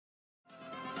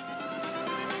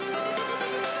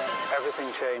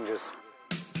changes.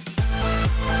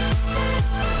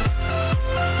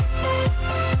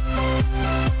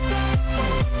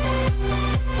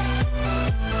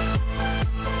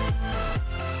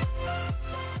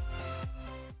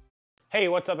 Hey,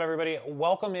 what's up everybody?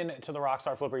 Welcome into the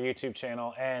Rockstarflipper YouTube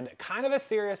channel, and kind of a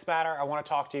serious matter I want to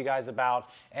talk to you guys about,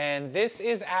 and this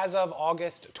is as of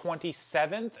August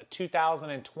 27th,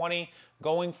 2020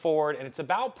 going forward, and it's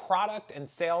about product and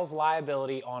sales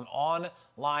liability on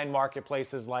online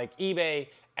marketplaces like eBay,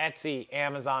 Etsy,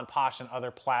 Amazon, Posh, and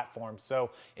other platforms.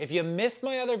 So if you missed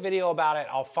my other video about it,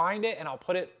 I'll find it and I'll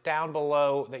put it down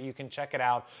below that you can check it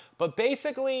out. But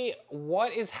basically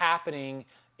what is happening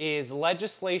is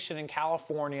legislation in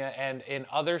California and in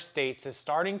other states is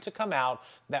starting to come out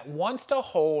that wants to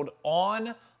hold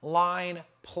online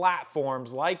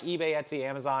platforms like eBay, Etsy,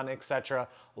 Amazon, etc.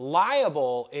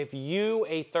 liable if you,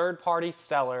 a third-party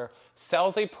seller,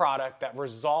 sells a product that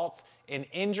results in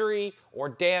injury or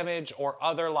damage or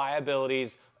other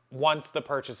liabilities once the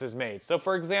purchase is made. So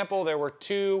for example, there were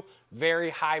two very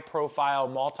high-profile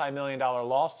multi-million-dollar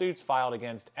lawsuits filed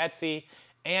against Etsy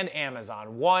and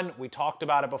Amazon. One, we talked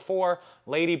about it before,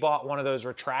 lady bought one of those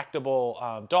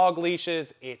retractable dog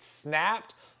leashes, it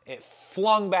snapped, it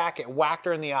flung back, it whacked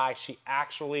her in the eye, she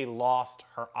actually lost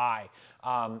her eye.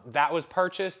 That was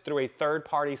purchased through a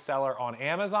third-party seller on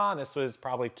Amazon. This was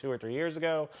probably 2 or 3 years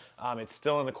ago. It's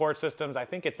still in the court systems. I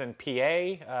think it's in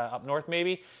PA, up north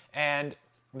maybe, and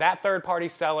that third-party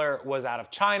seller was out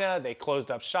of China. They closed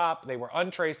up shop. They were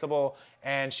untraceable,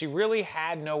 and she really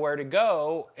had nowhere to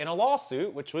go in a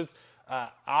lawsuit, which was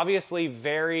obviously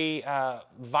very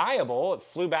viable. It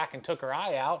flew back and took her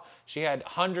eye out. She had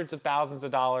hundreds of thousands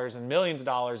of dollars and millions of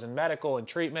dollars in medical and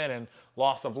treatment and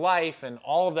loss of life and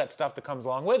all of that stuff that comes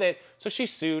along with it. So she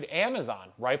sued Amazon,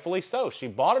 rightfully so. She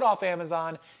bought it off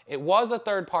Amazon. It was a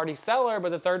third-party seller, but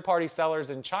the third-party seller's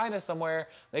in China somewhere.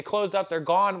 They closed up, they're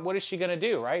gone. What is she gonna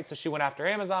do, right? So she went after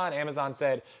Amazon. Amazon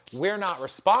said, we're not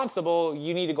responsible.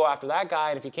 You need to go after that guy,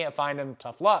 and if you can't find him,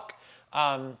 tough luck.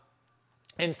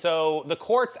 And so the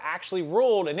courts actually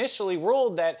initially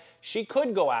ruled that she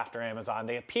could go after Amazon.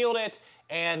 They appealed it,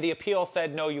 and the appeal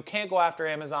said, no, you can't go after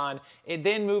Amazon. It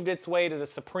then moved its way to the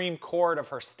Supreme Court of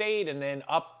her state and then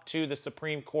up to the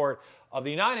Supreme Court of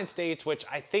the United States, which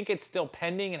I think it's still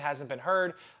pending and hasn't been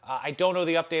heard. I don't know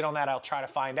the update on that. I'll try to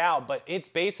find out, but it's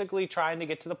basically trying to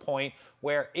get to the point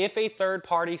where if a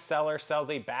third-party seller sells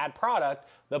a bad product,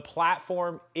 the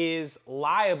platform is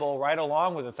liable right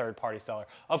along with the third-party seller.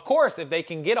 Of course, if they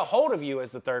can get a hold of you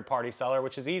as the third-party seller,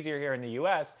 which is easier here in the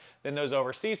US than those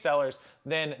overseas sellers,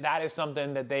 then that is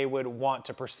something that they would want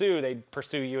to pursue. They'd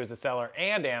pursue you as a seller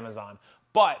and Amazon.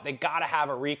 But they gotta have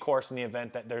a recourse in the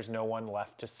event that there's no one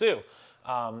left to sue.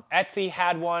 Etsy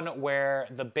had one where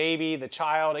the baby, the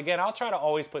child, again, I'll try to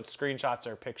always put screenshots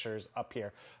or pictures up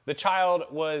here. The child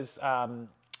was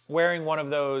wearing one of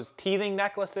those teething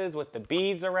necklaces with the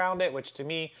beads around it, which to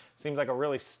me seems like a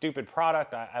really stupid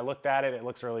product. I looked at it, it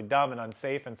looks really dumb and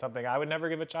unsafe and something I would never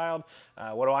give a child.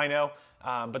 What do I know?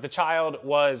 But the child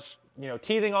was,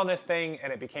 teething on this thing,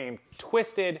 and it became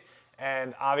twisted.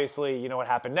 And obviously, you know what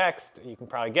happened next. You can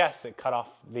probably guess. It cut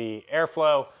off the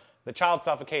airflow. The child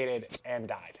suffocated and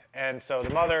died. And so the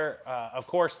mother, of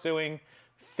course, suing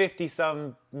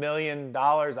 $50-some million.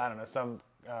 I don't know, some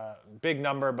big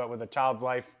number, but with a child's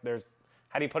life,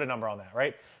 how do you put a number on that,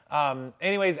 right?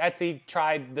 Anyways, Etsy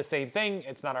tried the same thing.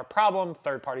 It's not our problem.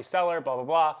 Third-party seller, blah, blah,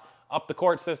 blah. Up the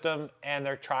court system, and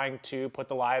they're trying to put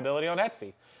the liability on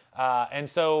Etsy. And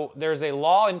so there's a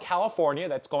law in California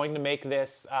that's going to make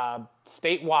this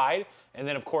statewide, and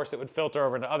then of course it would filter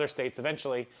over into other states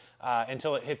eventually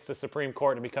until it hits the Supreme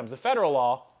Court and becomes a federal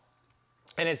law.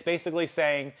 And it's basically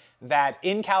saying that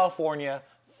in California,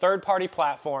 third-party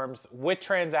platforms with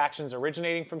transactions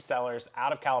originating from sellers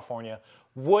out of California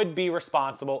would be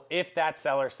responsible if that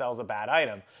seller sells a bad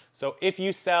item. So if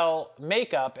you sell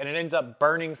makeup and it ends up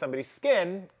burning somebody's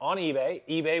skin on eBay,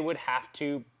 eBay would have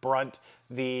to brunt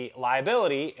the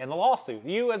liability in the lawsuit.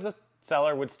 You as a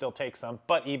seller would still take some,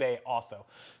 but eBay also.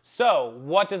 So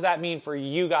what does that mean for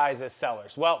you guys as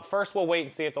sellers? Well, first we'll wait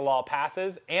and see if the law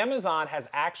passes. Amazon has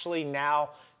actually now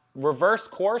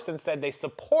reversed course and said they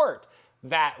support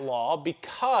that law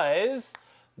because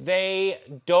they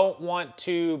don't want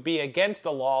to be against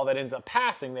a law that ends up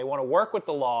passing. They want to work with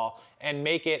the law and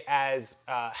make it as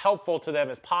helpful to them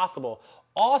as possible.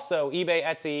 Also, eBay,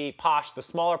 Etsy, Posh, the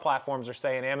smaller platforms are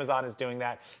saying Amazon is doing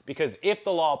that because if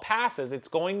the law passes, it's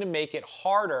going to make it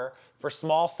harder for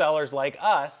small sellers like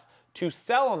us to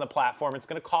sell on the platform. It's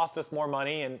going to cost us more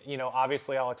money, and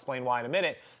obviously I'll explain why in a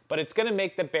minute, but it's going to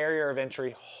make the barrier of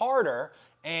entry harder,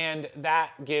 and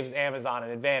that gives Amazon an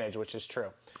advantage, which is true.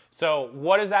 So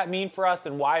what does that mean for us,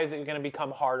 and why is it going to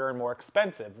become harder and more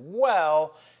expensive?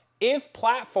 Well, if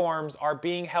platforms are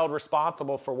being held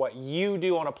responsible for what you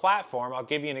do on a platform, I'll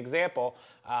give you an example.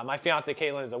 My fiance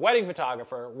Caitlin is a wedding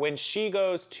photographer. When she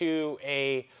goes to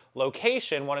a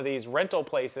location, one of these rental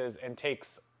places, and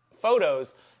takes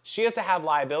photos, she has to have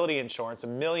liability insurance, $1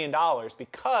 million,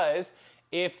 because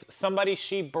if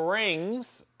she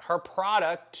brings her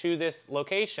product to this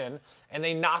location and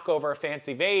they knock over a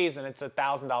fancy vase and it's a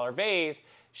 $1,000 vase,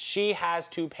 she has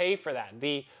to pay for that.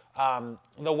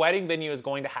 The wedding venue is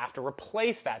going to have to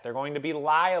replace that. They're going to be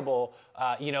liable.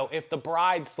 If the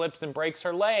bride slips and breaks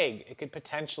her leg, it could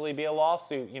potentially be a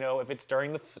lawsuit, if it's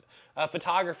during the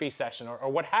photography session or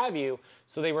what have you.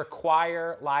 So they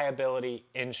require liability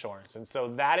insurance. And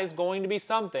so that is going to be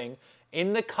something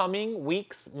in the coming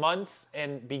weeks, months,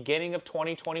 and beginning of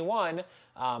 2021.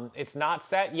 It's not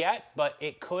set yet, but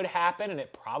it could happen, and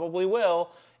it probably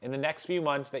will in the next few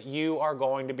months, that you are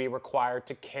going to be required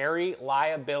to carry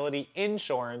liability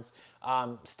insurance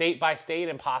state by state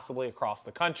and possibly across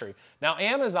the country. Now,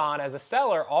 Amazon, as a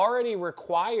seller, already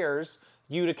requires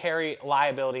you to carry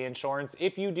liability insurance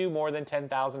if you do more than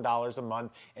 $10,000 a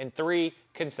month in 3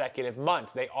 consecutive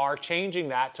months. They are changing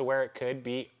that to where it could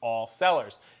be all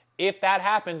sellers. If that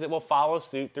happens, it will follow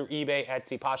suit through eBay,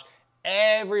 Etsy, Posh.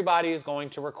 Everybody is going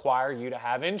to require you to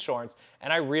have insurance,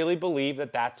 and I really believe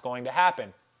that that's going to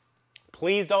happen.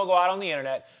 Please don't go out on the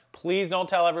internet. Please don't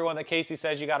tell everyone that Casey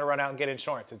says you got to run out and get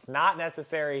insurance. It's not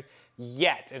necessary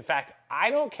yet. In fact, I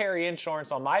don't carry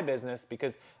insurance on my business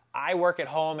because I work at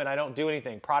home and I don't do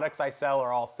anything. Products I sell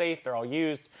are all safe. They're all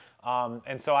used.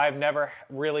 And so I've never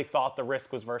really thought the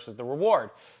risk was versus the reward.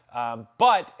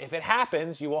 But if it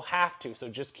happens, you will have to. So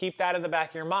just keep that in the back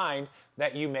of your mind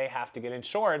that you may have to get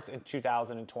insurance in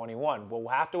 2021. We'll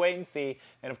have to wait and see.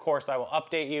 And of course, I will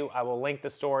update you. I will link the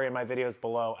story in my videos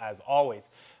below as always.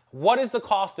 What is the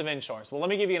cost of insurance? Well, let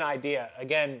me give you an idea.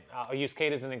 Again, I'll use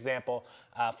Kate as an example.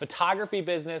 Photography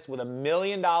business with $1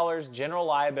 million general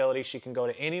liability. She can go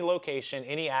to any location,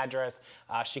 any address.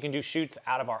 She can do shoots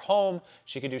out of our home.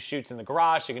 She can do shoots in the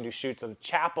garage. She can do shoots at a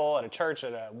chapel, at a church,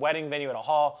 at a wedding venue, at a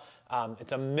hall.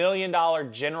 It's $1 million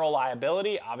general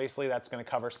liability. Obviously, that's going to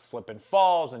cover slip and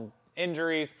falls and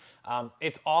injuries.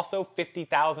 It's also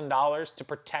 $50,000 to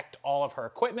protect all of her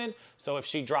equipment. So if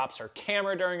she drops her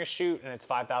camera during a shoot and it's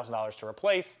 $5,000 to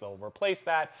replace, they'll replace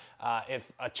that. If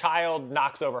a child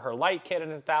knocks over her light kit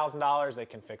and it's $1,000, they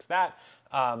can fix that.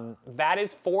 That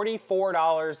is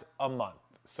 $44 a month.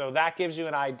 So that gives you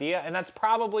an idea, and that's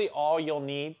probably all you'll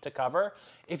need to cover.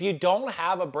 If you don't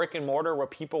have a brick and mortar where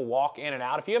people walk in and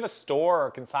out, if you have a store or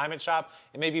a consignment shop,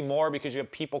 it may be more because you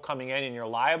have people coming in and you're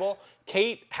liable.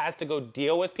 Kate has to go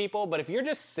deal with people, but if you're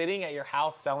just sitting at your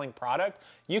house selling product,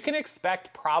 you can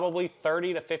expect probably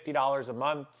 $30 to $50 a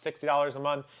month, $60 a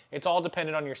month. It's all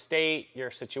dependent on your state,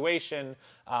 your situation,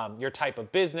 your type of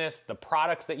business, the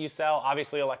products that you sell.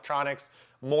 Obviously, electronics,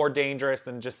 more dangerous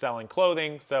than just selling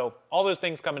clothing. So all those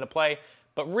things come into play,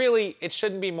 but really it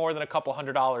shouldn't be more than a couple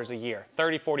 $100s a year,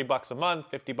 30, 40 bucks a month,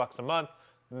 50 bucks a month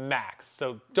max.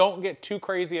 So don't get too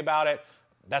crazy about it.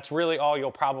 That's really all you'll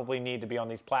probably need to be on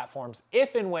these platforms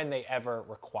if and when they ever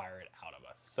require it out of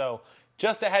us. So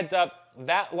just a heads up,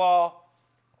 that law,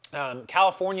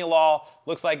 California law,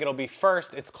 looks like it'll be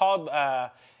first. It's called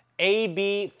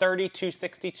AB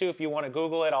 3262. If you want to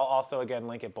Google it, I'll also, again,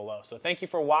 link it below. So thank you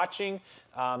for watching.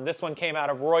 This one came out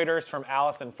of Reuters from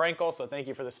Allison Frankel. So thank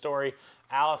you for the story,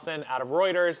 Allison, out of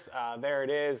Reuters. There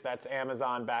it is. That's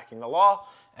Amazon backing the law.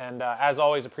 And as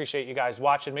always, appreciate you guys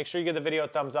watching. Make sure you give the video a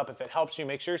thumbs up if it helps you.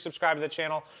 Make sure you subscribe to the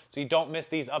channel so you don't miss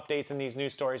these updates and these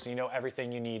news stories and you know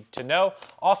everything you need to know.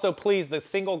 Also, please, the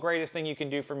single greatest thing you can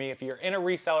do for me, if you're in a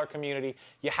reseller community,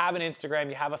 you have an Instagram,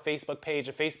 you have a Facebook page,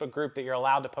 a Facebook group that you're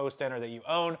allowed to post in or that you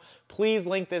own, please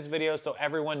link this video so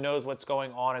everyone knows what's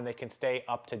going on and they can stay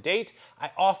up to date. I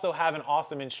also have an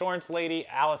awesome insurance lady,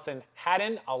 Allison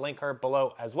Haddon. I'll link her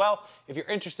below as well. If you're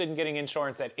interested in getting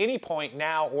insurance at any point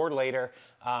now or later,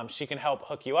 she can help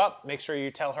hook you up. Make sure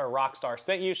you tell her Rockstar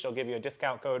sent you. She'll give you a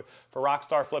discount code for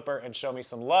Rockstarflipper and show me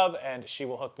some love, and she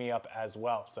will hook me up as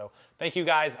well. So thank you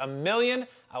guys a million.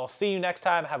 I will see you next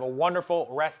time. Have a wonderful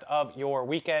rest of your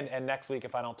weekend and next week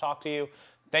if I don't talk to you.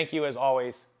 Thank you as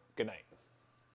always. Good night.